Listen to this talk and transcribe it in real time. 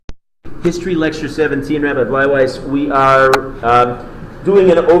History Lecture 17, Rabbi Bleiweiss. We are doing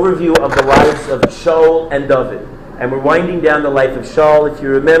an overview of the lives of Shaul and David. And we're winding down the life of Shaul. If you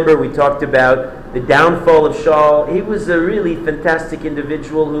remember, we talked about the downfall of Shaul. He was a really fantastic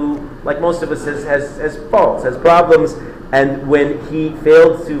individual who, like most of us, has faults, has problems. And when he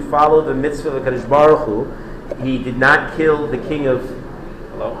failed to follow the mitzvah of HaKadosh Baruch Hu, he did not kill the king of...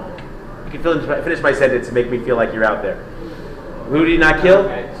 Hello? You can finish my sentence and make me feel like you're out there. Who did he not kill?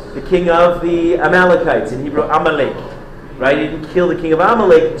 The king of the Amalekites, in Hebrew, Amalek. Right? He didn't kill the king of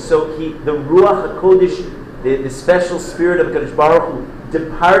Amalek, so the Ruach HaKodesh, the special spirit of HaKadosh Baruch Hu,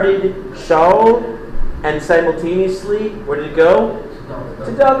 departed Shaul, and simultaneously, where did it go?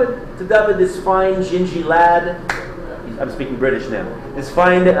 To David. To David, this fine, gingy lad. I'm speaking British now. This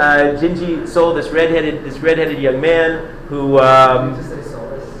fine, gingy soul, this redheaded young man who...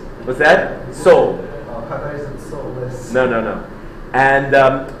 what's that? Soul. No. And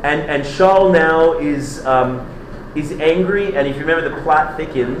Shaul now is angry, and if you remember, the plot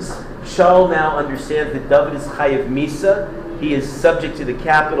thickens. Shaul now understands that David is chayav misa. He is subject to the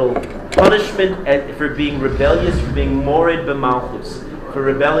capital punishment for being rebellious, for being morid b'malchus, for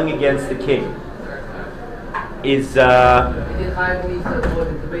rebelling against the king.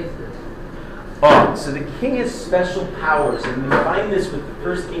 So the king has special powers, and we find this with the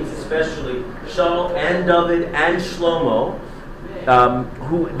first kings especially, Shaul and David and Shlomo,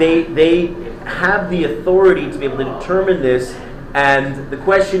 who they have the authority to be able to determine this. And the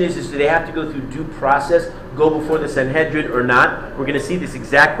question is do they have to go through due process, go before the Sanhedrin or not? We're going to see this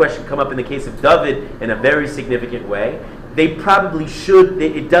exact question come up in the case of David in a very significant way. They probably should.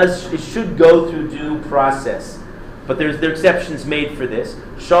 It should go through due process, but there are exceptions made for this.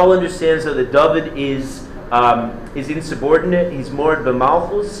 Shaul understands though that David is insubordinate. He's more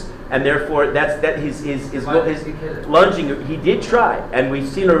b'malchus, and therefore his lunging. He did try, and we've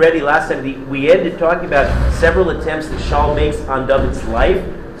seen already last time. We ended talking about several attempts that Shaul makes on David's life.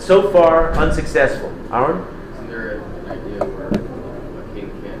 So far, unsuccessful. Aaron? Isn't there an idea where a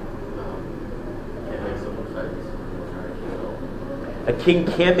king can't make someone chayiv? A king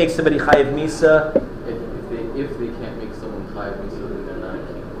can't make somebody chayiv misa. If they can't make someone chayiv misa, then they're not a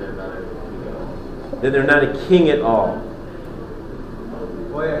king. They're not a king at all. Then they're not a king at all.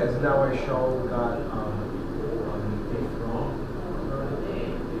 Well, yeah, isn't that why Shaul got wrong?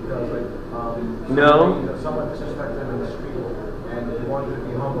 Because no. Someone disrespected him in the street, and he wanted to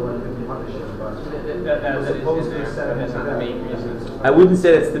be humble and didn't punish him. But he was supposed to set him as the main reason. I wouldn't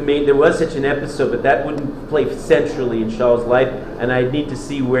say that's the main. There was such an episode, but that wouldn't play centrally in Shaul's life, and I need to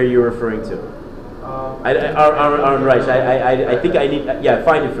see where you're referring to. Aaron Reich. I think I need.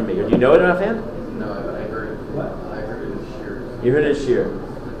 Find it for me. Do you know it offhand? No, I heard it. I heard it in Shir. You heard it in Shir.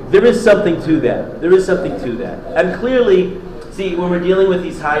 There is something to that. And clearly, see, when we're dealing with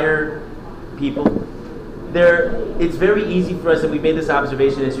these higher people, it's very easy for us, and we made this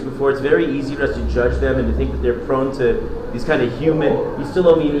observation issue before, it's very easy for us to judge them and to think that they're prone to these kind of human... You still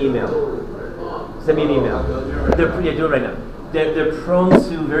owe me an email. Send me an email. Do it right now. They're prone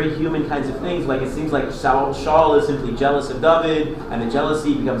to very human kinds of things, like it seems like Shaul is simply jealous of David, and the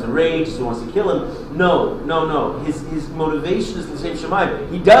jealousy becomes a rage, so he wants to kill him. No. His motivation is l'shem shamayim.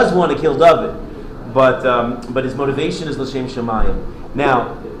 He does want to kill David, but his motivation is l'shem shamayim.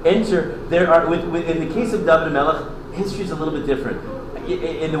 Now, in the case of David HaMelech, history is a little bit different.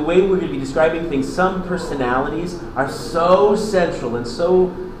 In the way we're going to be describing things, some personalities are so central and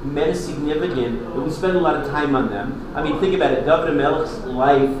so meta-significant that we spend a lot of time on them. I mean, think about it. David HaMelech's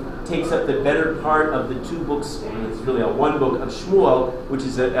life takes up the better part of the two books, it's really one book of Shmuel, which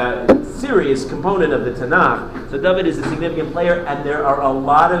is a serious component of the Tanakh. So David is a significant player, and there are a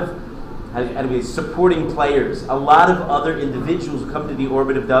lot of supporting players, a lot of other individuals who come to the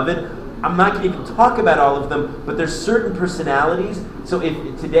orbit of David. I'm not going to even talk about all of them, but there's certain personalities. So if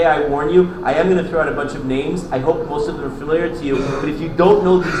today I warn you, I am going to throw out a bunch of names. I hope most of them are familiar to you, but if you don't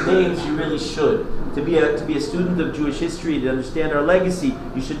know these names, you really should. To be a student of Jewish history, to understand our legacy,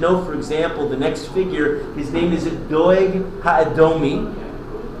 you should know, for example, the next figure. His name is Doeg HaEdomi.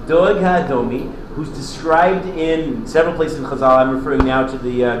 Doeg HaEdomi, who's described in several places in Chazal. I'm referring now to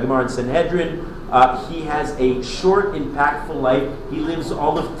the Gemara in Sanhedrin. He has a short, impactful life. He lives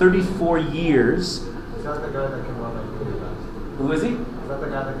all of 34 years. Is that the guy that can run like really fast? Who is he? Is that the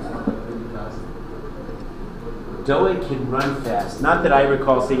guy that can run like really fast? Doeg can run fast. Not that I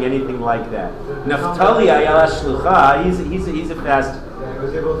recall seeing anything like that. Naftali Ayala Shlucha, he's a fast... Yeah, he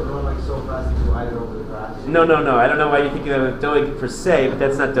was able to run like so fast he glided over the grass. No. I don't know why you're thinking of Doeg per se, but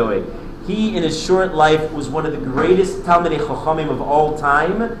that's not Doeg. He, in his short life, was one of the greatest Talmidei Chachamim of all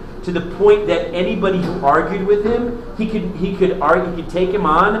time, to the point that anybody who argued with him, he could argue, he could take him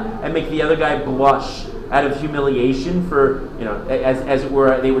on and make the other guy blush out of humiliation for, as it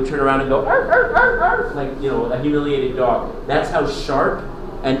were, they would turn around and go, arr, arr, arr, arr, like, a humiliated dog. That's how sharp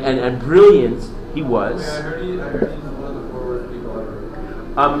and brilliant he was. I heard he's one of the forward people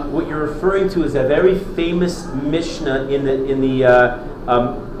ever. What you're referring to is a very famous Mishnah in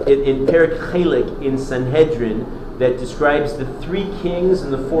Perek Chelik in Sanhedrin that describes the 3 kings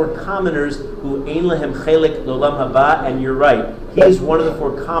and the 4 commoners who ein lehem chelik l'olam haba. And you're right, he is one of the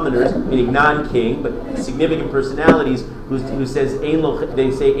 4 commoners, meaning non-king but significant personalities, who says they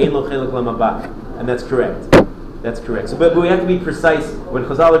say ein lo chelik l'olam haba, and that's correct. That's correct. So, but we have to be precise. When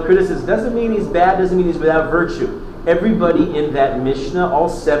Chazal criticizes, doesn't mean he's bad, doesn't mean he's without virtue. Everybody in that Mishnah, all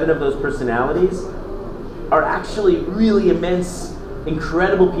 7 of those personalities, are actually really immense,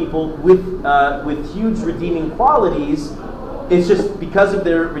 incredible people with huge redeeming qualities. It's just because of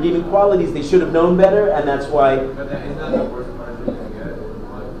their redeeming qualities, they should have known better, and that's why. But that is not the worst punishment you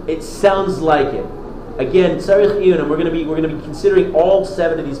can get. It sounds like it. Again, Tzarich Iyun, and we're going to be considering all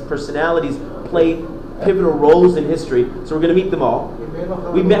 7 of these personalities play pivotal roles in history. So we're going to meet them all.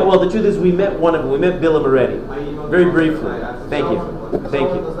 We met. Well, the truth is, we met one of them. We met Bilam already, very briefly. Thank you.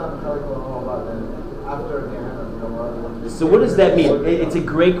 Thank you. So what does that mean? It's a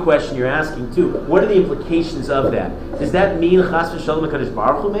great question you're asking too. What are the implications of that? Does that mean Chas v'Shalom HaKadosh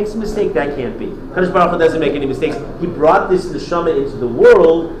Baruch Hu makes a mistake? That can't be. Kadosh Baruch Hu doesn't make any mistakes. He brought this neshama into the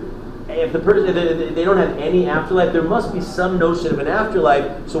world. If the person they don't have any afterlife, there must be some notion of an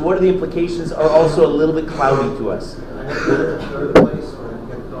afterlife. So what are the implications? Are also a little bit cloudy to us.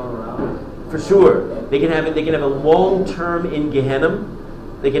 For sure, they can have it. They can have a long term in Gehenna.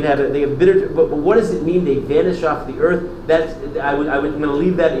 They can have bitter. But what does it mean? They vanish off the earth. That's I'm going to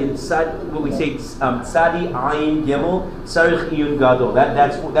leave that inside what we say. Tzadi Ayin Gimel Sarich Iyun Gadol.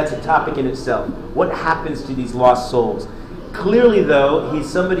 That's a topic in itself. What happens to these lost souls? Clearly, though, he's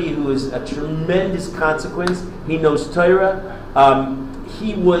somebody who is a tremendous consequence. He knows Torah.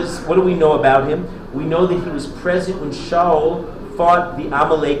 He was. What do we know about him? We know that he was present when Shaul fought the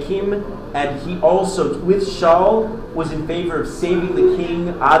Amalekim, and he also, with Shaul, was in favor of saving the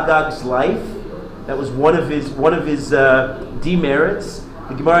king Agag's life. That was one of his demerits.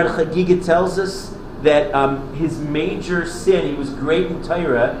 The Gemara in Chagiga tells us that his major sin, he was great in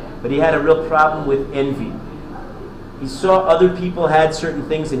Torah, but he had a real problem with envy. He saw other people had certain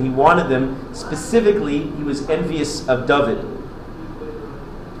things and he wanted them. Specifically, he was envious of David.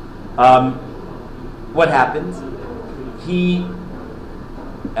 What happened?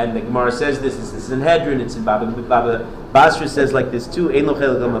 And the Gemara says this, it's in Sanhedrin, it's in Baba Basra says like this too, Ein lo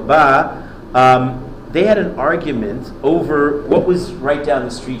chelik l'olam haba. They had an argument over what was right down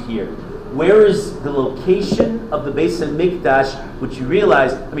the street here. Where is the location of the Beis HaMikdash, which you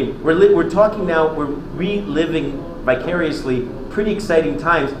realize, we're talking now, we're reliving vicariously pretty exciting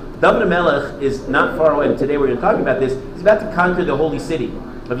times. David HaMelech is not far away, and today we're going to talk about this. He's about to conquer the holy city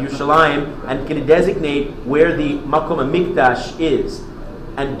of Yerushalayim and going to designate where the Makom HaMikdash is.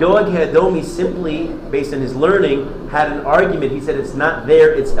 And Doeg HaEdomi simply, based on his learning, had an argument. He said it's not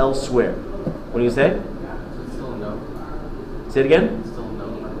there, it's elsewhere. What do you say? It's still a no. Say it again? It's still a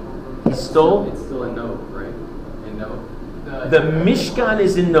no. He stole? It's still a no, right? A no. The Mishkan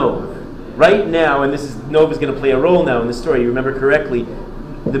is in Nov. Right now, and Nov is going to play a role now in the story, you remember correctly,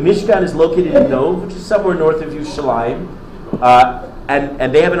 the Mishkan is located in Nov, which is somewhere north of Yerushalayim,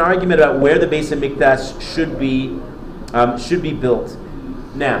 and they have an argument about where the Beis HaMikdash should be built.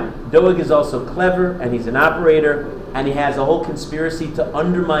 Now, Doeg is also clever, and he's an operator, and he has a whole conspiracy to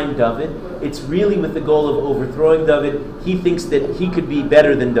undermine David. It's really with the goal of overthrowing David. He thinks that he could be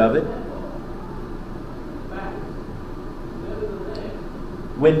better than David.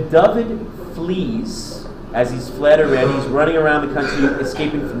 When David flees, as he's fled already, he's running around the country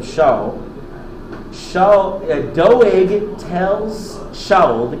escaping from Shaul. Doeg tells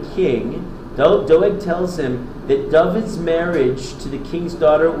Shaul, the king, Doeg tells him that David's marriage to the king's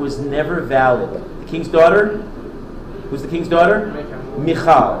daughter was never valid. The king's daughter? Who's the king's daughter?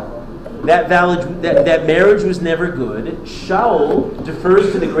 Michal. That marriage was never good. Shaul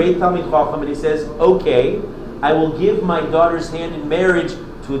defers to the great Talmid Chacham and he says, okay, I will give my daughter's hand in marriage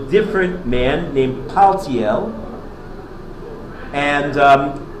to a different man named Paltiel,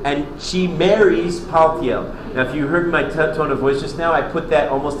 and she marries Paltiel. Now, if you heard my tone of voice just now, I put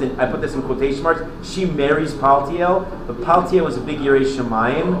this in quotation marks. She marries Paltiel, but Paltiel was a big Yirei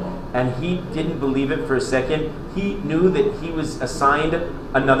Shamayim, and he didn't believe it for a second. He knew that he was assigned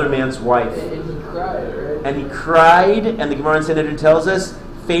another man's wife. And he cried, right? And he cried, and the Gemara in Sanhedrin tells us,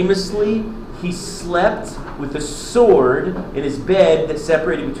 famously, he slept with a sword in his bed that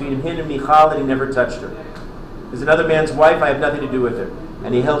separated between him and Michal, and he never touched her. There's another man's wife, I have nothing to do with her.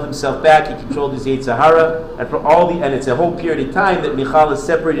 And he held himself back, he controlled his Yetzer Hara, and it's a whole period of time that Michal is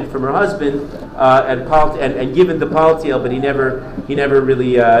separated from her husband and given the Paltiel, but he never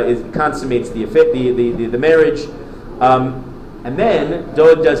really consummates the marriage. And then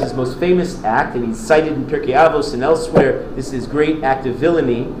Doeg does his most famous act, and he's cited in Pirkei Avos and elsewhere. This is his great act of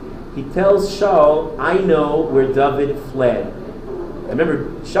villainy. He tells Shaul, I know where David fled. And remember,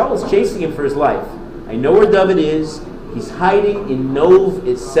 Shaul is chasing him for his life. I know where David is. He's hiding in Nov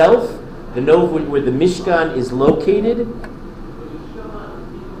itself, the Nov where the Mishkan is located.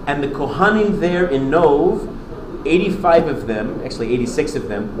 And the Kohanim there in Nov, 85 of them, actually 86 of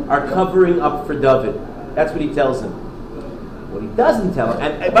them, are covering up for David. That's what he tells him. What he doesn't tell him,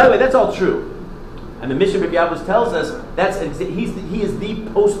 and by the way, that's all true. And the Mishnah B'Yavos tells us he is the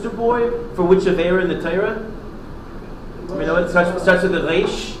poster boy for which Avera in the Torah. You know, it starts with the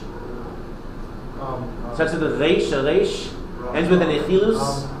Reish. Starts with the Reish, ends with an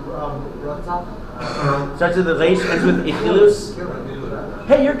Echilus. Starts with the Reish, ends with Echilus.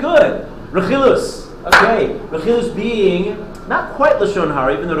 Hey, you're good. Rechilus. Okay. Rechilus being not quite Lashon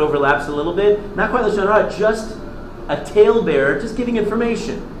Hara, even though it overlaps a little bit. Not quite Lashon Hara, just a talebearer, just giving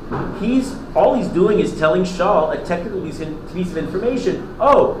information. All he's doing is telling Shaul a technical piece of information.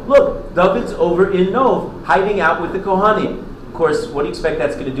 Oh, look, David's over in Nov, hiding out with the Kohanim. Of course, what do you expect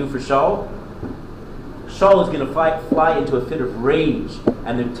that's going to do for Shaul? Shaul is going to fly into a fit of rage,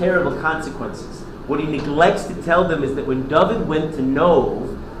 and there are terrible consequences. What he neglects to tell them is that when David went to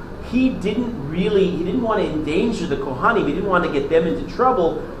Nov, he didn't want to endanger the Kohanim, he didn't want to get them into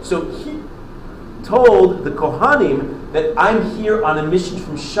trouble, so he told the Kohanim that I'm here on a mission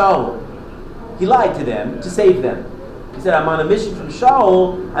from Shaul. He lied to them to save them. He said, I'm on a mission from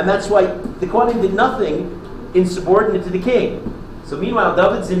Shaul, and that's why the Kohanim did nothing insubordinate to the king. So meanwhile,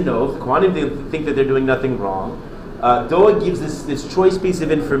 David's in Nov. The Kohanim think that they're doing nothing wrong. Doeg gives this choice piece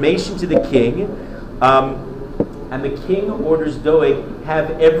of information to the king, and the king orders Doeg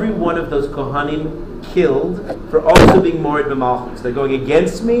have every one of those Kohanim killed for also being morid b'malchus. They're going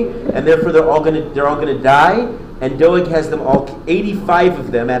against me, and therefore they're all going to die. And Doeg has them all, 85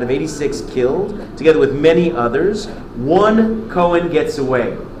 of them out of 86 killed, together with many others. One Cohen gets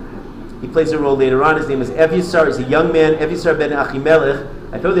away. He plays a role later on. His name is Evyasar. He's a young man, Evyasar ben Achimelech.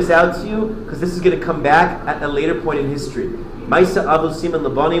 I throw this out to you because this is going to come back at a later point in history. Maisa Avu Siman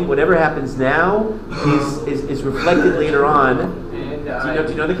Labanim, whatever happens now is reflected later on. And,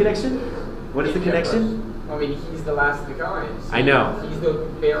 do you know the connection? What is the connection? I mean, he's the last of the Kohanim. I know. He's the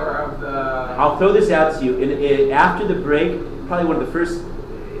bearer of the... I'll throw this out to you. After the break, probably one of the first...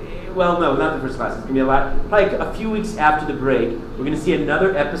 Well, no, not the first class. It's going to be a lot. Probably a few weeks after the break, we're going to see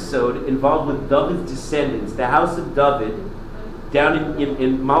another episode involved with David's descendants, the house of David, down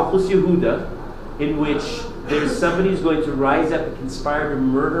in Malchus Yehuda, in which there's somebody who's going to rise up and conspire to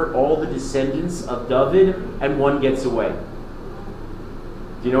murder all the descendants of David, and one gets away.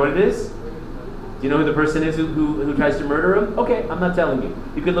 Do you know what it is? Do you know who the person is who tries to murder him? Okay, I'm not telling you.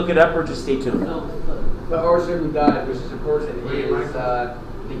 You can look it up or just stay tuned. The person who died, which is important, is the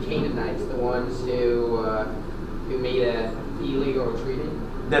Canaanites, the ones who made an illegal treaty.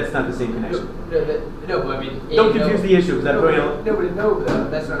 That's not the same connection. No, but I mean... Don't confuse the issue, because I'm going on. No, but in Nov, though,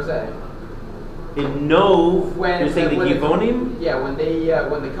 that's what I'm saying. In Nov, you're saying the Givonim? Yeah, when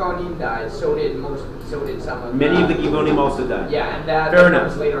the Kohanim died, so did some of many of the Givonim also died. Yeah, and that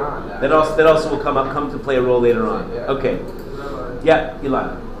comes later on. That also will come to play a role later on. Yeah. Okay. Yeah,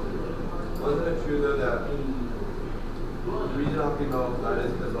 Ilan. Wasn't it true though that the reason Achimelech died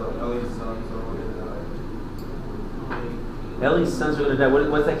is because Eli's sons are going to die? Eli's sons are going to die.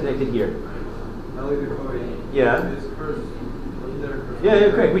 What's that connected here? Eli the Kohen. Yeah. His first.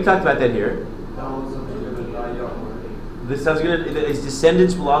 Yeah, correct. We talked about that here. Donald's sons are going to die young. The sons are going to. His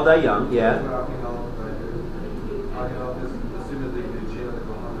descendants will all die young. Yeah.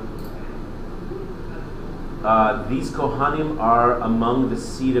 These Kohanim are among the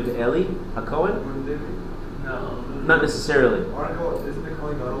seed of Eli, a Kohen? No. Not necessarily.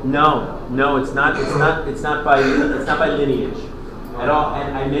 No, it's not. It's not by lineage at all.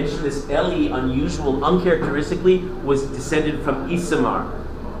 And I mentioned this. Eli, uncharacteristically, was descended from Isamar,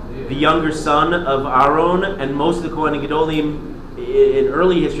 the younger son of Aaron, and most of the Kohanim Gedolim in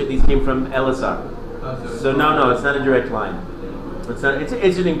early history at least came from Elazar. So no, it's not a direct line. It's not.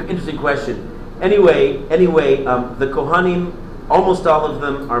 It's an interesting question. Anyway, the Kohanim, almost all of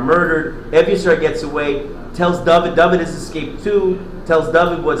them are murdered. Evyasar gets away, tells David has escaped too, tells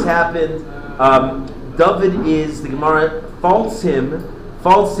David what's happened. The Gemara faults him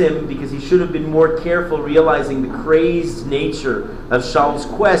faults him because he should have been more careful, realizing the crazed nature of Shaul's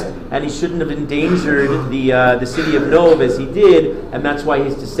quest, and he shouldn't have endangered the city of Nov as he did, and that's why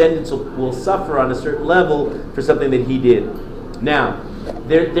his descendants will suffer on a certain level for something that he did. Now,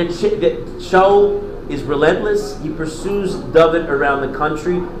 Shaul is relentless. He pursues David around the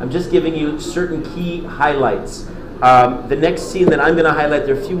country. I'm just giving you certain key highlights. The next scene that I'm going to highlight,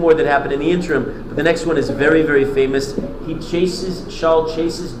 there are a few more that happen in the interim, but the next one is very, very famous. Shaul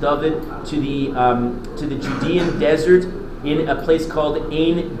chases David to the Judean desert in a place called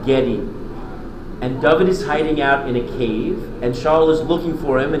Ein Gedi. And David is hiding out in a cave, and Shaul is looking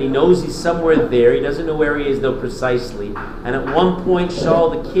for him, and he knows he's somewhere there. He doesn't know where he is, though, precisely. And at one point,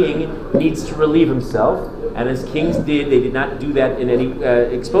 Shaul the king needs to relieve himself, and as kings did, they did not do that in any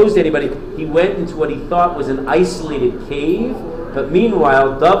exposed to anybody. He went into what he thought was an isolated cave, but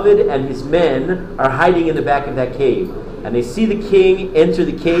meanwhile, David and his men are hiding in the back of that cave. And they see the king enter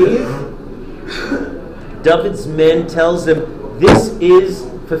the cave. David's men tells him, this is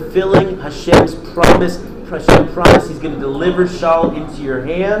fulfilling Hashem's promise. Hashem promised he's going to deliver Shaul into your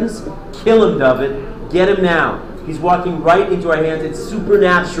hands. Kill him, David. Get him now. He's walking right into our hands. It's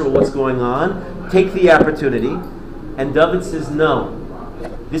supernatural what's going on. Take the opportunity. And David says, no.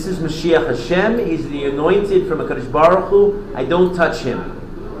 This is Mashiach Hashem. He's the anointed from HaKadosh Baruch Hu. I don't touch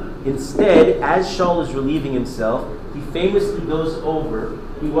him. Instead, as Shaul is relieving himself, he famously goes over.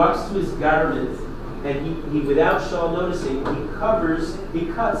 He walks to his garment, and he without Shaul noticing, he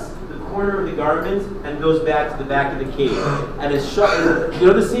cuts the corner of the garment and goes back to the back of the cave. And as Shaul, you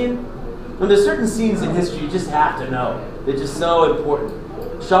know the scene? When there's certain scenes in history you just have to know. They're just so important.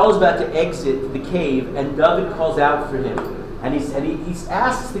 Shaul is about to exit the cave, and David calls out for him. And he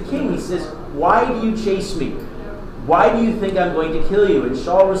asks the king, he says, why do you chase me? Why do you think I'm going to kill you? And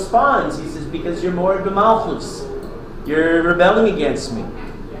Shaul responds, he says, because you're Mored B'Malchus. You're rebelling against me.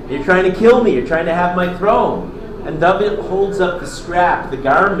 You're trying to kill me. You're trying to have my throne. And David holds up the scrap, the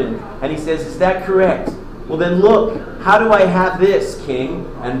garment, and he says, is that correct? Well then look, how do I have this, king?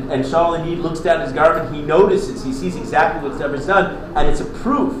 And Shaul indeed looks down at his garment. He notices, he sees exactly what David's done, and it's a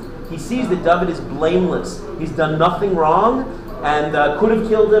proof. He sees that David is blameless. He's done nothing wrong, and could have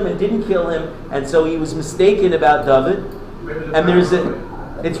killed him and didn't kill him, and so he was mistaken about David.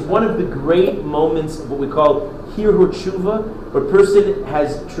 And it's one of the great moments of what we call Hirhur Tshuva, where a person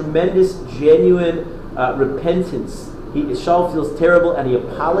has tremendous, genuine repentance. Shaul feels terrible, and he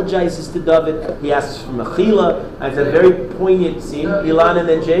apologizes to David. He asks for mechila, and it's a very poignant scene. Ilan and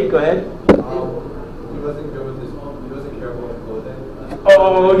then Jay, go ahead. He wasn't careful with clothing.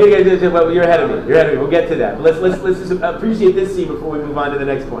 Oh, okay, well, you're ahead of me. We'll get to that. But let's just appreciate this scene before we move on to the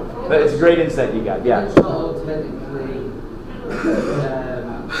next point. But it's a great insight you got. Yeah. Shaul technically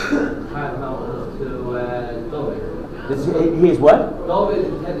had Malchus to David. He is what? David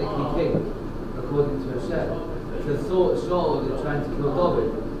is technically king, according to Hashem. So Shaul is trying to kill David.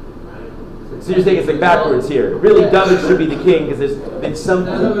 So you're saying it's like backwards here. Really, David should be the king because there's been some...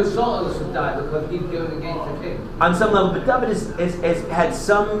 No, Shaul should die because he's going against the king. On some level, but David has had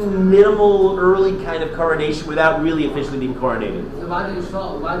some minimal early kind of coronation without really officially being coronated. So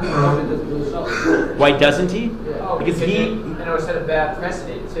why do David doesn't do Shaul? Why doesn't he? Yeah. Because he... And it was set a bad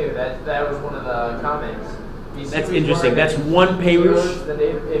precedent too. That was one of the comments. That's interesting. That's one Perush. That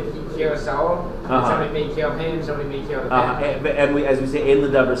if he kills Saul, somebody may kill him, somebody may kill the family. And as we say, Ein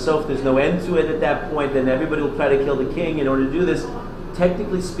L'Davar Sof, there's no end to it at that point, then everybody will try to kill the king in order to do this.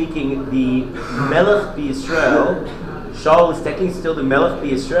 Technically speaking, the Melech B'Yisrael, Shaul is technically still the Melech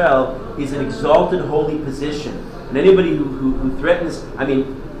B'Yisrael, is an exalted holy position. And anybody who threatens, I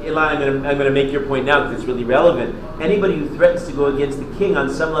mean, Eli, I'm going to make your point now because it's really relevant. Anybody who threatens to go against the king on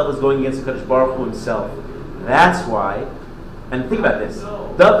some level is going against the Kadosh Baruch Hu himself. That's why, and think about this,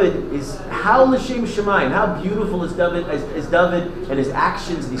 David is, how l'shem shemayim, how beautiful is David and his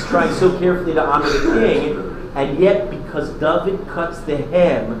actions, and he's trying so carefully to honor the king, and yet because David cuts the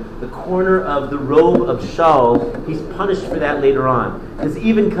hem, the corner of the robe of Shaul, he's punished for that later on. Because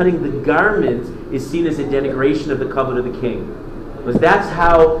even cutting the garment is seen as a denigration of the covenant of the king. Because that's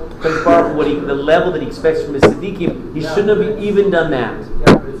how, the level that he expects from his tzaddikim, he shouldn't have even done that.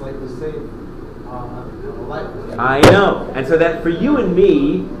 Yeah, but it's like the same. I know. And so that for you and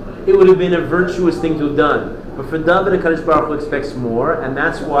me, it would have been a virtuous thing to have done. But for David, HaKadosh Baruch Hu expects more, and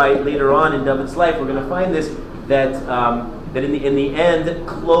that's why later on in David's life, we're going to find this, that in the end,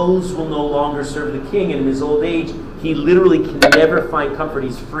 clothes will no longer serve the king, and in his old age, he literally can never find comfort.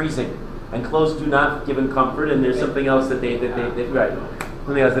 He's freezing. And clothes do not give him comfort, and there's something else that they right.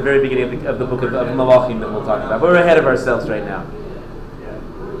 Something else at the very beginning of the book of Malachim that we'll talk about. But we're ahead of ourselves right now.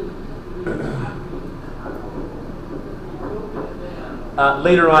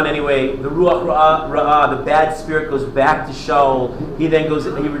 later on, anyway, the Ruach Ra'ah, the bad spirit, goes back to Shaul. He then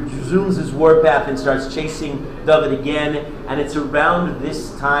he resumes his warpath and starts chasing David again. And it's around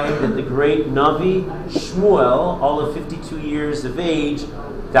this time that the great Navi Shmuel, all of 52 years of age,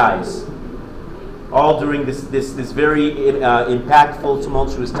 dies. All during this very impactful,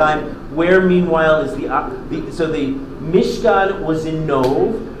 tumultuous time. Where, meanwhile, is the Mishkan was in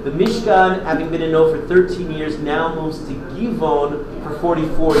Nov. The Mishkan, having been in Nov for 13 years, now moves to Givon for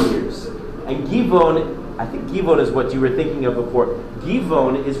 44 years. And Givon, I think Givon is what you were thinking of before.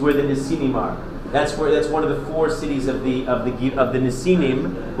 Givon is where the Nesinim are. That's one of the four cities of the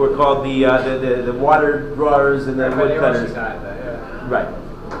Nesinim, who are called the water drawers and the woodcutters. Right.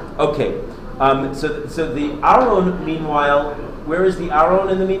 Okay. So the Aron, meanwhile, where is the Aron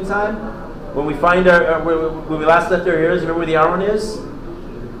in the meantime? When we find when we last left our heroes, remember where the Aron is?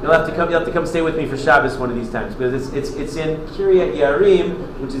 You'll have to come stay with me for Shabbos one of these times, because it's in Kiryat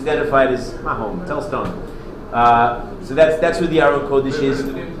Yarim, which is identified as my home, Tel Stone. So that's where the Aron Kodesh is.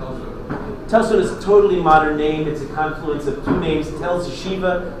 Tel Stone is a totally modern name. It's a confluence of two names. Tel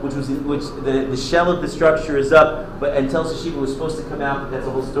Shiva, which the shell of the structure is up, and Tel Shiva was supposed to come out, but that's a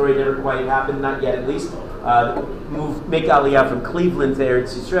whole story. It never quite happened, not yet at least. Make Aliyah from Cleveland to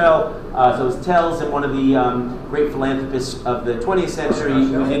Eretz Yisrael. So it was Tel's, and one of the great philanthropists of the 20th century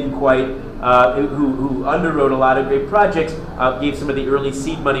who didn't quite, who underwrote a lot of great projects, gave some of the early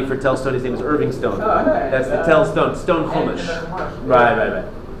seed money for Tel Stone. His name was Irving Stone. That's the Tel Stone, Stone Chumash. Right.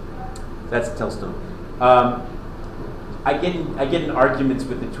 That's Tel Stone. I get in arguments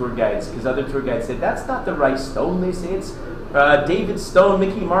with the tour guides, because other tour guides say that's not the right stone. They say it's David Stone,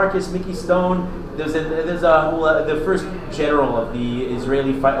 Mickey Stone. There's a whole the first general of the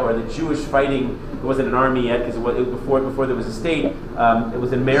Israeli fight, or the Jewish fighting. It wasn't an army yet, because before there was a state. It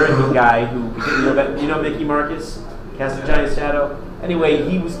was an American guy who, you know Mickey Marcus, cast a giant shadow. Anyway,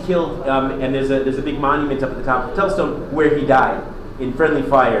 he was killed, and there's a big monument up at the top of Tel Stone where he died in friendly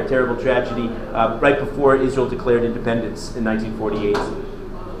fire. Terrible tragedy, right before Israel declared independence in 1948.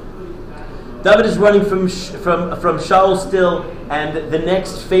 David is running from Shaul still, and the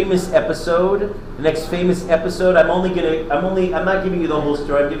next famous episode. I'm not giving you the whole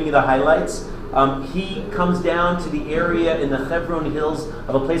story. I'm giving you the highlights. He comes down to the area in the Hebron Hills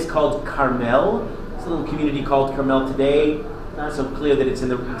of a place called Carmel. It's a little community called Carmel today. Not so clear that it's in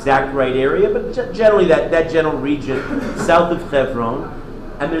the exact right area, but generally that general region south of Hebron.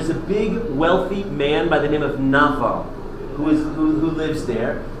 And there's a big, wealthy man by the name of Naval who lives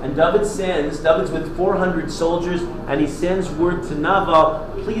there. And David's with 400 soldiers, and he sends word to Naval,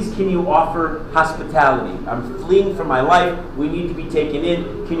 please can you offer hospitality? I'm fleeing for my life. We need to be taken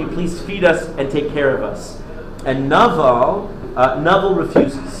in. Can you please feed us and take care of us? And Naval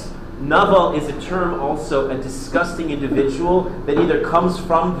refuses. Naval is a term also, a disgusting individual that either comes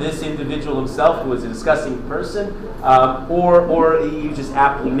from this individual himself, who is a disgusting person, or you just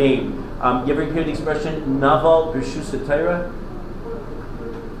aptly named. You ever hear the expression Naval B'Reshus HaTorah?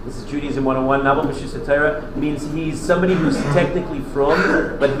 This is Judaism 101. Naval B'Reshus HaTorah means he's somebody who's technically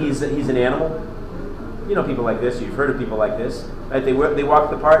from, but he's an animal. You know people like this. You've heard of people like this, right? They walk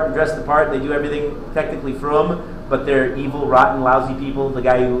the part and dress the part. And they do everything technically from, but they're evil, rotten, lousy people. The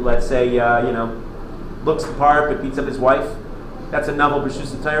guy who, let's say, looks the part but beats up his wife. That's a Naval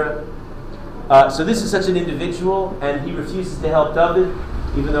B'Reshus HaTorah. So this is such an individual, and he refuses to help David,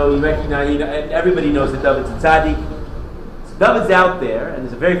 even though he recognizes, and everybody knows that David's a tzaddik. So David's out there, and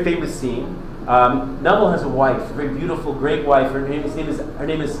there's a very famous scene. Naval has a wife, a very beautiful, great wife. Her name is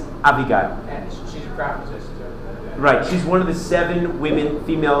Abigail. And she's a prophetess. Right, she's one of the 7 women,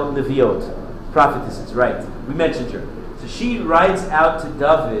 female Neviot, prophetesses. Right, we mentioned her. So she rides out to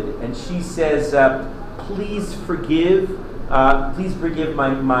David, and she says, "Please forgive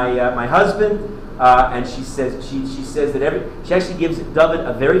my husband." And she says that she actually gives David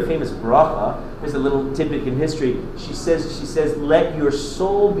a very famous bracha. There's a little tidbit in history. She says, "Let your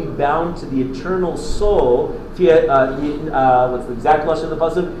soul be bound to the eternal soul." What's the exact lashon of the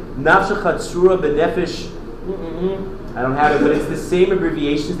pasuk? Nafshecha tzrua b'nefesh. I don't have it, but it's the same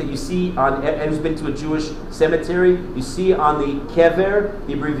abbreviations that you see on. And who's been to a Jewish cemetery? You see on the kever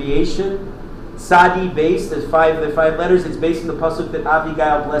the abbreviation Sadi base. The five letters. It's based on the pasuk that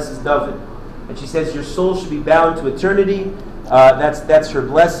Abigail blesses David. And she says, your soul should be bound to eternity. That's her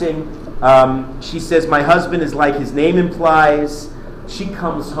blessing. She says, my husband is like his name implies. She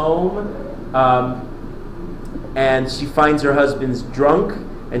comes home, and she finds her husband's drunk,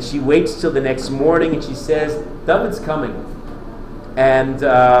 and she waits till the next morning, and she says, David's coming. And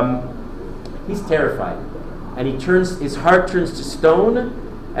he's terrified. And his heart turns to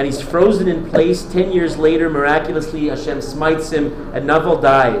stone, and he's frozen in place. 10 years later, miraculously, Hashem smites him, and Naval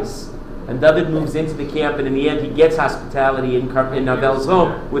dies. And David moves into the camp, and in the end, he gets hospitality in Naval's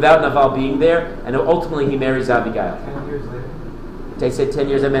home without Naval being there, and ultimately he marries Abigail. 10 years later. I said 10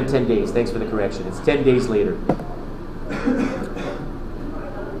 years, I meant 10 days. Thanks for the correction. It's 10 days later.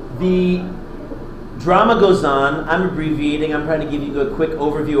 The drama goes on. I'm abbreviating. I'm trying to give you a quick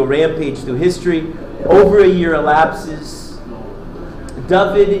overview, a rampage through history. Over a year elapses.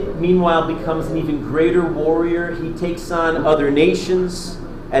 David, meanwhile, becomes an even greater warrior. He takes on other nations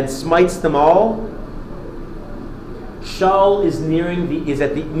and smites them all. Shaul is near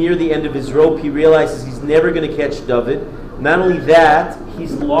the end of his rope. He realizes he's never going to catch David. Not only that,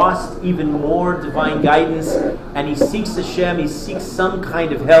 he's lost even more divine guidance, and he seeks Hashem. He seeks some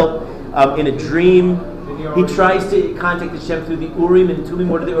kind of help in a dream. He tries to contact Hashem through the Urim and Tumim.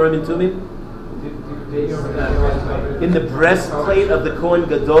 What are the Urim and Tumim? In the breastplate of the Kohen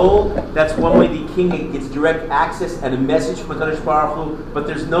Gadol. That's one way the king gets direct access and a message from Kadosh Baruch Hu. But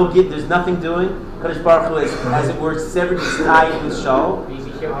there's nothing doing. Kadosh Baruch Hu, as it were, severed his tie with Shaul. Is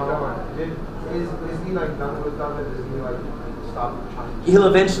he like done with David? Is he like stop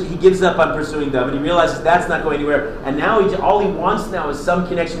trying? He gives up on pursuing David. He realizes that's not going anywhere, and now all he wants now is some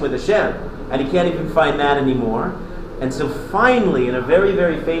connection with Hashem, and he can't even find that anymore. And so finally, in a very,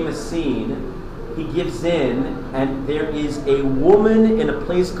 very famous scene, he gives in, and there is a woman in a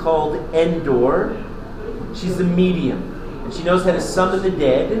place called Endor. She's a medium, and she knows how to summon the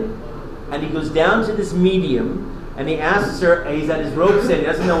dead. And he goes down to this medium, and he asks her, and he's at his rope's end, he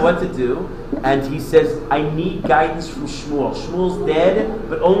doesn't know what to do, and he says, I need guidance from Shmuel. Shmuel's dead,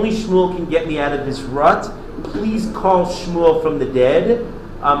 but only Shmuel can get me out of this rut. Please call Shmuel from the dead.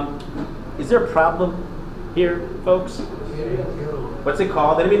 Is there a problem here, folks? What's it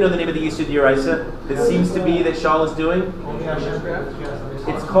called? Anybody know the name of the Yisud Yeraisa that seems to be that Shaul is doing?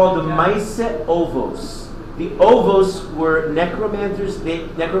 It's called the Maise Ovos. The Ovos were necromancers.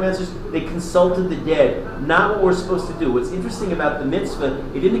 They consulted the dead. Not what we're supposed to do. What's interesting about the mitzvah,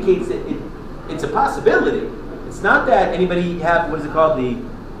 it indicates that it's a possibility. It's not that anybody have, what is it called,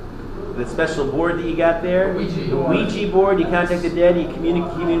 the special board that you got there? Ouija board. You contact the dead, you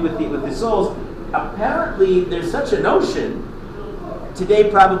commune with the souls. Apparently, there's such a notion. Today,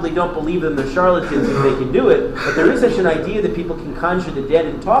 probably don't believe them. They're charlatans if they can do it. But there is such an idea that people can conjure the dead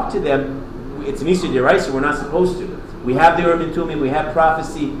and talk to them. It's an Yisud Yeraisa. We're not supposed to. We have the Urim and Tumim. We have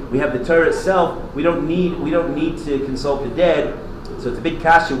prophecy. We have the Torah itself. We don't need to consult the dead. So it's a big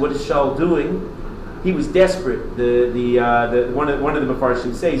kasha. What is Shaul doing? He was desperate. One of the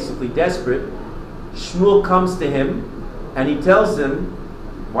Mefarshim say he's simply desperate. Shmuel comes to him, and he tells him,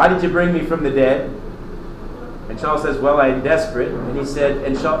 "Why did you bring me from the dead?" And Shaul says, "Well, I'm desperate." And he said,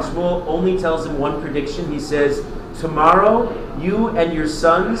 and Shmuel only tells him one prediction. He says, "Tomorrow, you and your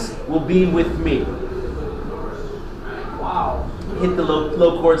sons will be with me." Wow! Hit the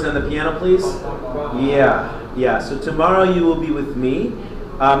low chords on the piano, please. Yeah. So tomorrow you will be with me.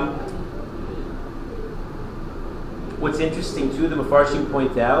 What's interesting too, the Mefarshim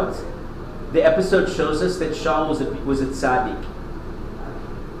point out, the episode shows us that Shaul was a tzaddik.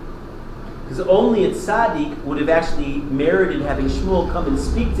 Because only a tzaddik would have actually merited having Shmuel come and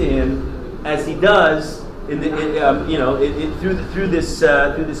speak to him as he does through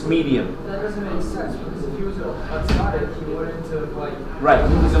this medium. That doesn't make sense because if he was a tzaddik, he wouldn't have Right.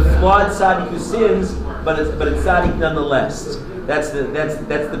 He was a flawed tzaddik who sins, but a tzaddik nonetheless. That's the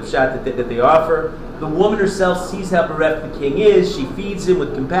pshat that they offer. The woman herself sees how bereft the king is. She feeds him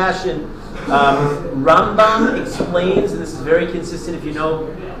with compassion. Rambam explains, and this is very consistent. If you know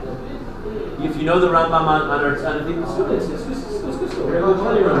the Rambam on our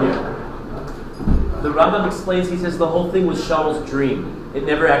the Rambam explains. He says the whole thing was Shaul's dream. It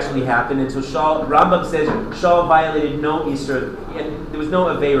never actually happened, and so Rambam says Shaul violated no Isur, and there was no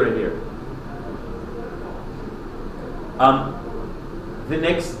Aveira here. The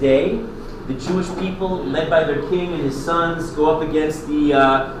next day, the Jewish people, led by their king and his sons, go up against the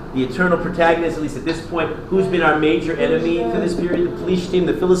eternal protagonist, at least at this point, who's been our major enemy through this period, the Plishtim,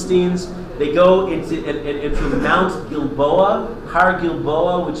 the Philistines. They go into Mount Gilboa, Har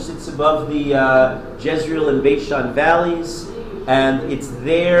Gilboa, which sits above the Jezreel and Beit Shan valleys, and it's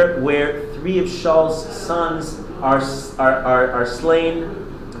there where 3 of Shaul's sons are slain,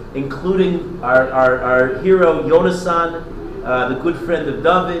 including our hero Yonasan, the good friend of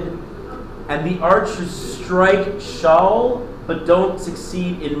David. And the archers strike Shaul, but don't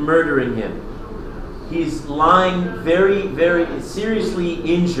succeed in murdering him. He's lying very, very seriously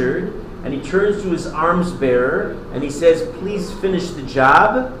injured, and he turns to his arms bearer, and he says, "Please finish the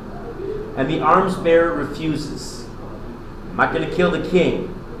job." And the arms bearer refuses. "I'm not going to kill the king."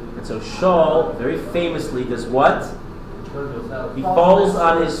 And so Shaul, very famously, does what? He falls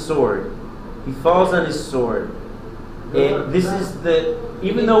on his sword. He falls on his sword. This is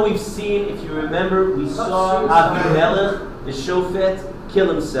even though we've seen, if you remember, we saw Avimelech, the Shofet,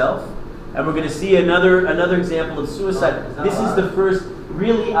 kill himself. And we're going to see another example of suicide. This is the first,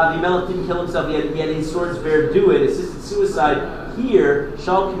 really, Avimelech didn't kill himself, he had his sword's bear do it, assisted suicide. Here,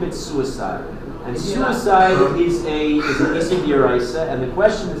 Shaul commits suicide. And suicide is an Issa D'Oraisa, and the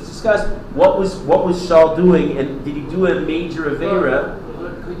question is discussed, what was Shaul doing, and did he do a major Aveira?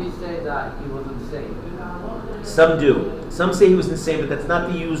 Could you say that he was insane? Some do. Some say he was insane, but that's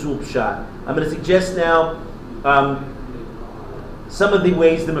not the usual pshat. I'm going to suggest now some of the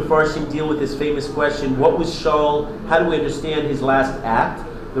ways the Mefarshim deal with this famous question, what was Shaul, how do we understand his last act?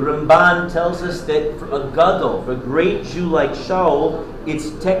 The Ramban tells us that for a gadol, for a great Jew like Shaul,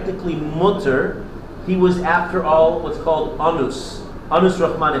 it's technically mutter. He was, after all, what's called anus. Anus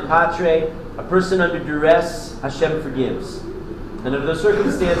Rahmane Patre, a person under duress, Hashem forgives. And under those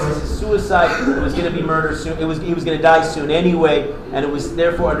circumstances, his suicide was going to be murder soon. He was going to die soon anyway, and it was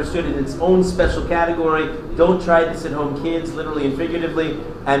therefore understood in its own special category. Don't try this at home, kids, literally and figuratively.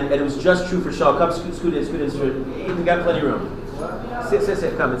 And it was just true for Shaul. Come, scoot in. We got plenty of room.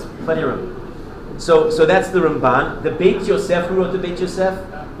 Sit. Come, it's plenty of room. So that's the Ramban. The Beit Yosef, who wrote the Beit Yosef?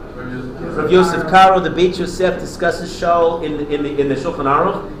 Rav Yosef Karo. The Beit Yosef discusses Shaul in the Shulchan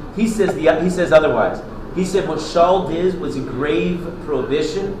Aruch. He says otherwise. He said what Shaul did was a grave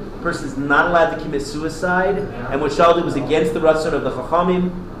prohibition. A person's not allowed to commit suicide, and what Shaul did was against the Ratzon of the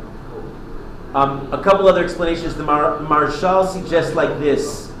Chachamim. A couple other explanations. The Marshal suggests like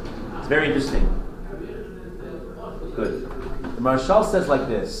this. It's very interesting. Good. The Marshal says like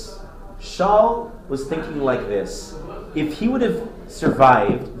this. Shaul was thinking like this. If he would have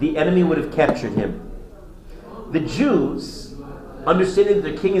survived, the enemy would have captured him. The Jews, understanding that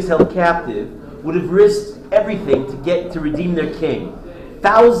their king is held captive, would have risked everything to redeem their king.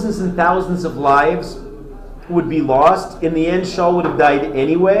 Thousands and thousands of lives would be lost. In the end, Shaul would have died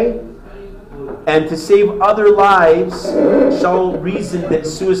anyway. And to save other lives, Shaul reasoned that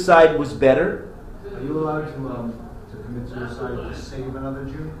suicide was better. Are you allowed to commit suicide to save another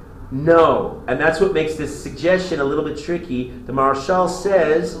Jew? No, and that's what makes this suggestion a little bit tricky. The Marshal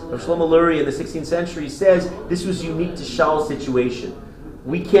says, or Shlomo Lurie in the 16th century says, this was unique to Shaul's situation.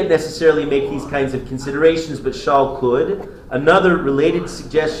 We can't necessarily make these kinds of considerations, but Shaul could. Another related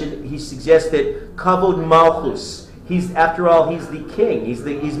suggestion, he suggests that Kavod Malchus, he's the king, he's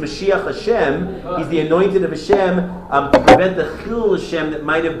Mashiach Hashem, he's the anointed of Hashem, to prevent the Chil Hashem that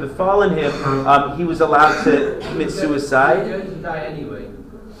might have befallen him, he was allowed to commit suicide. He was going to die anyway,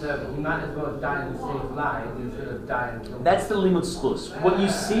 so he might as well die and save lives instead of dying. That's the Limud Schus. What you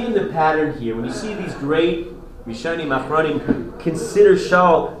see in the pattern here, when you see these great Rishonim, Achronim consider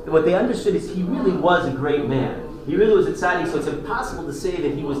Shaul, what they understood is he really was a great man. He really was a tzaddik, so it's impossible to say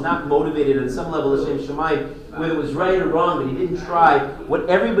that he was not motivated on some level, Hashem Shemayim, whether it was right or wrong, but he didn't try. What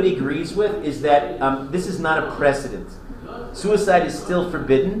everybody agrees with is that this is not a precedent. Suicide is still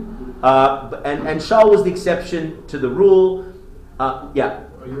forbidden, and Shaul was the exception to the rule. Yeah.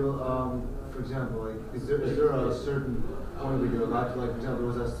 Are you, for example, is there a certain point where you're allowed to, for example, there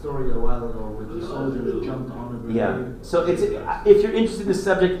was that story a while ago with the soldier that jumped on a grenade? Yeah. So if you're interested in this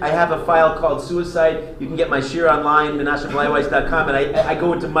subject, I have a file called Suicide. You can get my shir online, menashebleiweiss.com, and I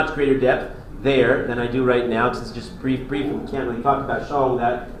go into much greater depth there than I do right now, because it's just brief, and we can't really talk about Shaul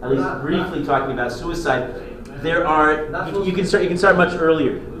without at least briefly talking about suicide. There are you can start much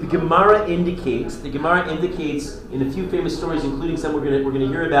earlier. The Gemara indicates in a few famous stories, including some we're going to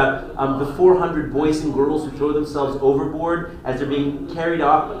hear about, the 400 boys and girls who throw themselves overboard as they're being carried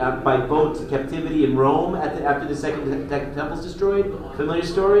off by boat to captivity in Rome after the second temple is destroyed. Familiar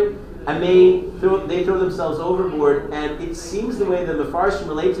story. And they throw themselves overboard, and it seems the way the Mefarshim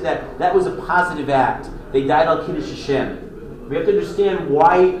relate to that was a positive act. They died al Kiddush Hashem. We have to understand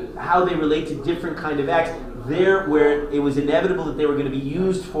how they relate to different kind of acts. There, where it was inevitable that they were going to be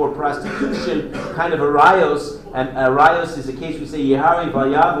used for prostitution, kind of a rayos, and a rayos is a case we say yehari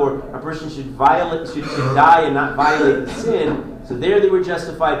vayav, a person should die and not violate the sin. So there they were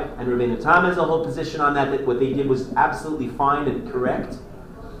justified, and Rabbeinu Tam has a whole position on that what they did was absolutely fine and correct.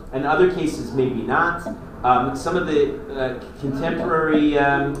 In other cases, maybe not. Some of the contemporary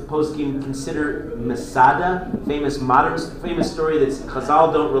poskim consider Masada, famous story that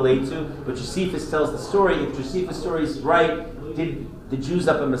Chazal don't relate to, but Josephus tells the story. If Josephus' story is right, did the Jews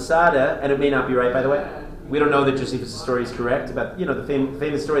up in Masada, and it may not be right, by the way. We don't know that Josephus' story is correct, about the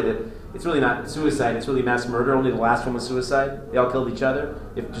famous story that it's really not suicide, it's really mass murder, only the last one was suicide. They all killed each other,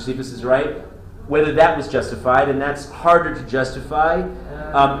 if Josephus is right. whether that was justified, and that's harder to justify.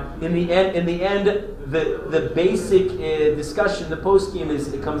 In the end, the basic discussion, the post-scheme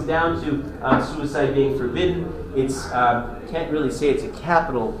it comes down to suicide being forbidden. It's can't really say it's a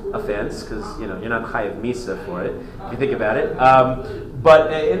capital offense because you're not chayav misa for it if you think about it.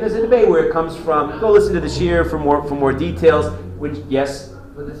 But and there's a debate where it comes from. Go listen to the shir for more details. Which yes.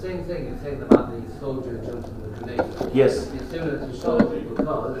 But the same thing is saying about the soldier jumping from the grenade. Yes. It's similar to Shaul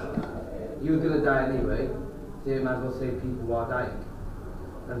because he was going to die anyway, so you might as well save people while dying.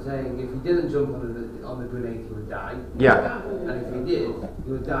 I'm saying if he didn't jump on the grenade, he would die. Yeah. And if he did,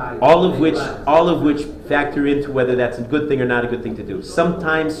 he would die. All of which factor into whether that's a good thing or not a good thing to do.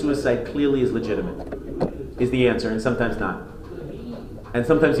 Sometimes suicide clearly is legitimate, is the answer, and sometimes not. And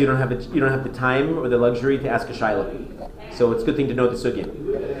sometimes you don't have the time or the luxury to ask a shayla. So it's a good thing to know the sugya.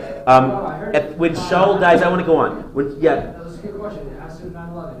 When Shaul dies, I want to go on. That was a good question. After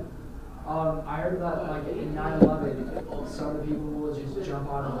 9/11, I heard that like in 9/11, some of the people will just jump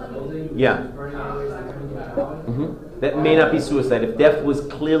out of the building. Yeah. Burning anyways, they couldn't get down. Mm-hmm. That may not be suicide. If death was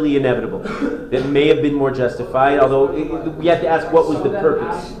clearly inevitable, that may have been more justified. Although we have to ask what was the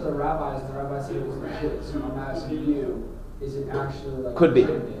purpose. Asked the rabbis said it was legit. So I'm asking you, is it actually like? Could be.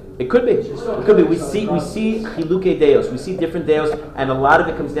 It could be. It could be. We see chilukei deos. We see different deos, and a lot of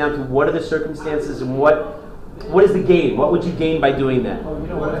it comes down to what are the circumstances and what is the gain. What would you gain by doing that?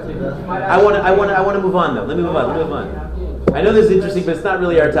 I want to move on though. Let me move on. I know this is interesting, but it's not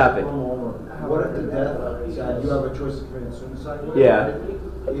really our topic. What if the death, you have a choice of committing suicide? Yeah.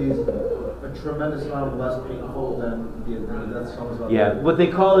 Is a tremendous amount less painful than the death sentence? Yeah. What they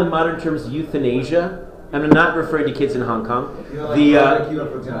call in modern terms euthanasia. And I'm not referring to kids in Hong Kong. Right.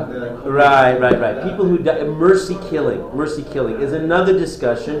 People who die, mercy killing is another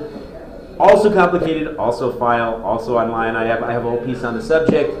discussion. Also complicated, also file, also online. I have a whole piece on the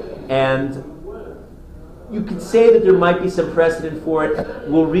subject, and you could say that there might be some precedent for it.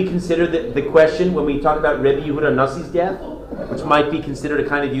 We'll reconsider the question when we talk about Rebbe Yehuda Nassi's death, which might be considered a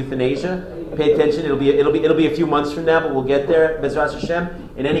kind of euthanasia. Pay attention; it'll be a few months from now, but we'll get there. Bezras Hashem.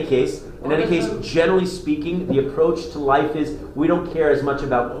 In any case, generally speaking, the approach to life is we don't care as much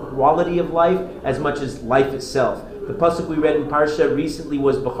about quality of life as much as life itself. The pasuk we read in Parsha recently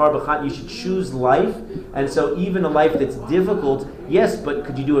was Bachar B'chat. You should choose life, and so even a life that's difficult, yes, but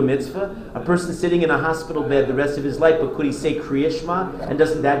could you do a mitzvah? A person sitting in a hospital bed the rest of his life, but could he say Kriya Shema? And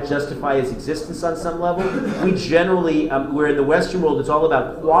doesn't that justify his existence on some level? We generally, we're in the Western world, it's all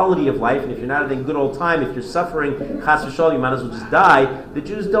about quality of life, and if you're not having a good old time, if you're suffering, chas v'shalom, you might as well just die. The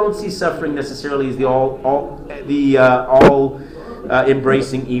Jews don't see suffering necessarily as the all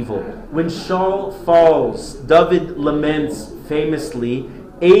embracing evil. When Shaul falls, David laments famously,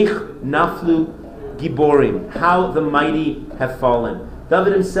 Eich naflu giborim, how the mighty have fallen.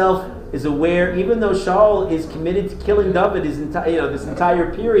 David himself is aware, even though Shaul is committed to killing David this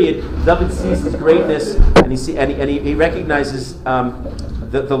entire period, David sees his greatness, and he recognizes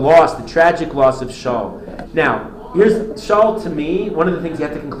the loss, the tragic loss of Shaul. Now, here's Shaul. To me, one of the things you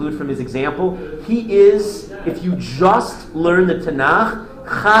have to conclude from his example, he is, if you just learn the Tanakh,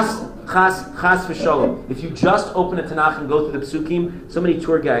 chas v'shalom. If you just open a Tanakh and go through the Psukim, so many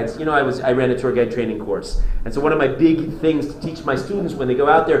tour guides, I ran a tour guide training course. And so one of my big things to teach my students when they go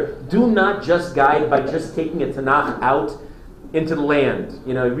out there, do not just guide by just taking a Tanakh out into the land.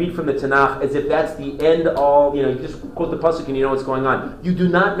 Read from the Tanakh as if that's the end all, you just quote the pasuk and you know what's going on. You do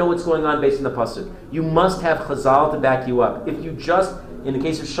not know what's going on based on the pasuk. You must have Chazal to back you up. If you just, in the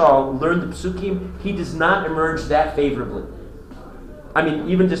case of Shaul, learn the Psukim, he does not emerge that favorably. I mean,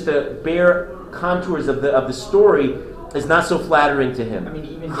 even just the bare contours of the story is not so flattering to him.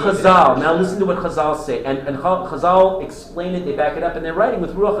 Chazal, now listen to what Chazal say. And Chazal explain it, they back it up, and they're writing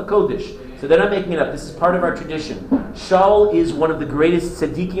with Ruach HaKodesh. So they're not making it up. This is part of our tradition. Shaul is one of the greatest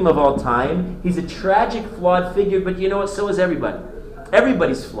tzaddikim of all time. He's a tragic, flawed figure, but you know what? So is everybody.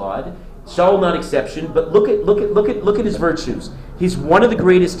 Everybody's flawed. Shaul not exception. But look at his virtues. He's one of the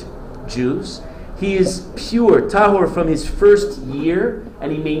greatest Jews. He is pure, tahor, from his first year,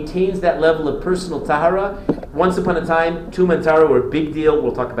 and he maintains that level of personal tahara. Once upon a time, Tum and Tara were a big deal.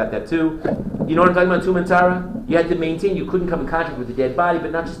 We'll talk about that too. You know what I'm talking about, Tum and Tara? You had to maintain, you couldn't come in contact with a dead body,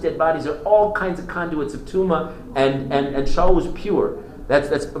 but not just dead bodies. There are all kinds of conduits of Tuma, and Shaul was pure.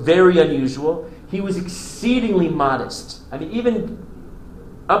 That's very unusual. He was exceedingly modest. I mean, even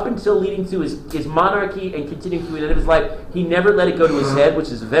up until leading to his monarchy and continuing to the end of his life, he never let it go to his head, which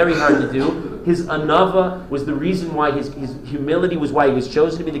is very hard to do. His anava was the reason why his humility was why he was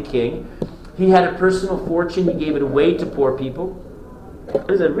chosen to be the king. He had a personal fortune. He gave it away to poor people.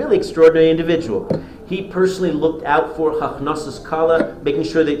 He was a really extraordinary individual. He personally looked out for Hachnosas Kala, making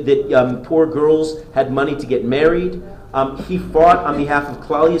sure that poor girls had money to get married. He fought on behalf of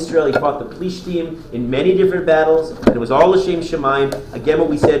Klal Yisrael. He fought the Plishtim in many different battles, and it was all L'Shem Shemaim. Again, what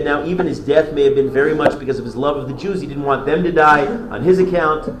we said now, even his death may have been very much because of his love of the Jews. He didn't want them to die on his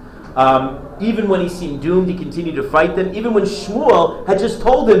account. Even when he seemed doomed, he continued to fight them. Even when Shmuel had just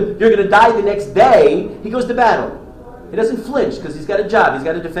told him, you're going to die the next day, he goes to battle. He doesn't flinch because he's got a job. He's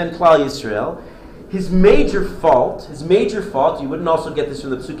got to defend Klal Yisrael. His major fault, you wouldn't also get this from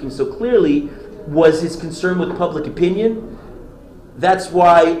the Psukim so clearly, was his concern with public opinion. That's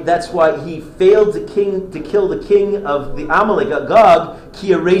why he failed to kill the king of the Amalek, Gog, ki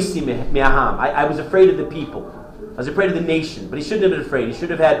aresi me'aham. I was afraid of the people. I was afraid of the nation, but he shouldn't have been afraid. He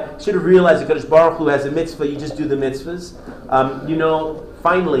should have realized that Kadosh Baruch Hu has a mitzvah. You just do the mitzvahs.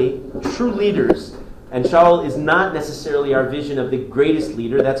 Finally, true leaders. And Shaul is not necessarily our vision of the greatest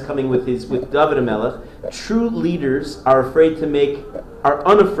leader. That's coming with David HaMelech. True leaders are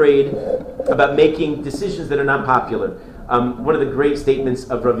unafraid about making decisions that are not popular. One of the great statements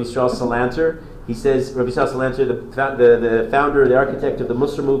of Rav Yisrael Salanter, he says, Rav Yisrael Salanter, the founder, the architect of the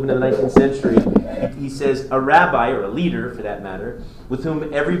Musar movement in the 19th century, he says, a rabbi, or a leader for that matter, with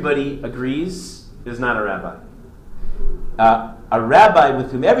whom everybody agrees is not a rabbi. A rabbi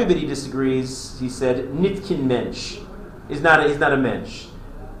with whom everybody disagrees, he said, nitkin mensch, is not a mensch.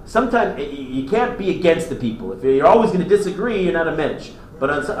 Sometimes you can't be against the people. If you're always going to disagree, you're not a mensch.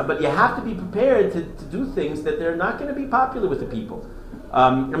 But you have to be prepared to do things that they're not going to be popular with the people.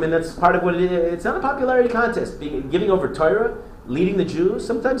 That's part of what it is. It's not a popularity contest. Giving over Torah, leading the Jews,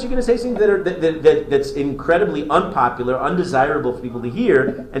 sometimes you're going to say something that's incredibly unpopular, undesirable for people to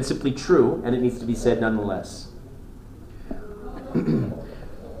hear, and simply true, and it needs to be said nonetheless.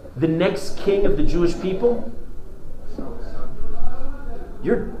 The next king of the Jewish people,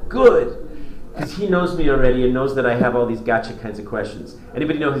 you're good, because he knows me already and knows that I have all these gotcha kinds of questions.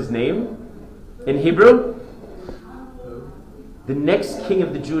 Anybody know his name in Hebrew? The next king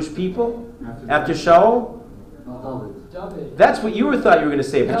of the Jewish people after Shaul? David. That's what you thought you were going to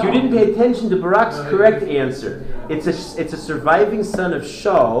say, but you didn't pay attention to Barak's correct answer. It's a surviving son of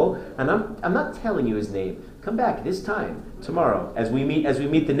Shaul, and I'm not telling you his name. Come back this time tomorrow as we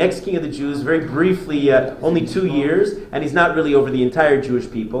meet the next king of the Jews. Very briefly, only 2 years, and he's not really over the entire Jewish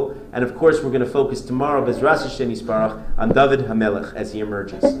people. And of course, we're going to focus tomorrow, Bezras Hashem Yisparach, on David HaMelech as he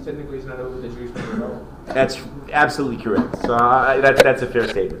emerges. Technically, he's not over the Jewish people at all. That's absolutely correct. So that's a fair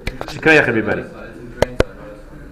statement. Shkoyach, everybody.